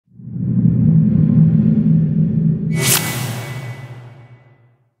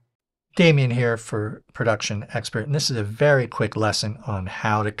Damian here for Production Expert, and this is a very quick lesson on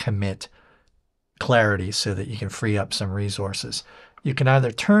how to commit clarity so that you can free up some resources. You can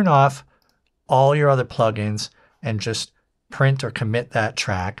either turn off all your other plugins and just print or commit that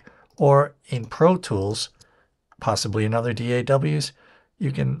track, or in Pro Tools, possibly in other DAWs,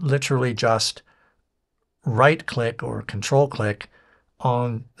 you can literally just right-click or control-click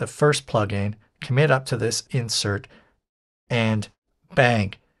on the first plugin, commit up to this insert, and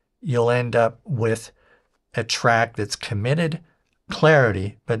bang, you'll end up with a track that's committed,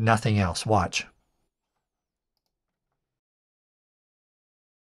 clarity, but nothing else. Watch.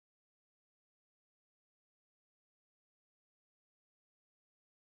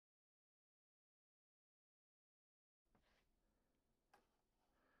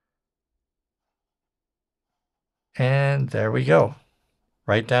 And there we go,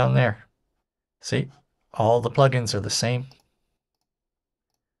 right down there. See, all the plugins are the same.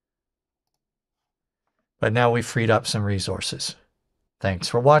 But now we've freed up some resources. Thanks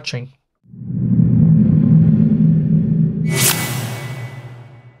for watching.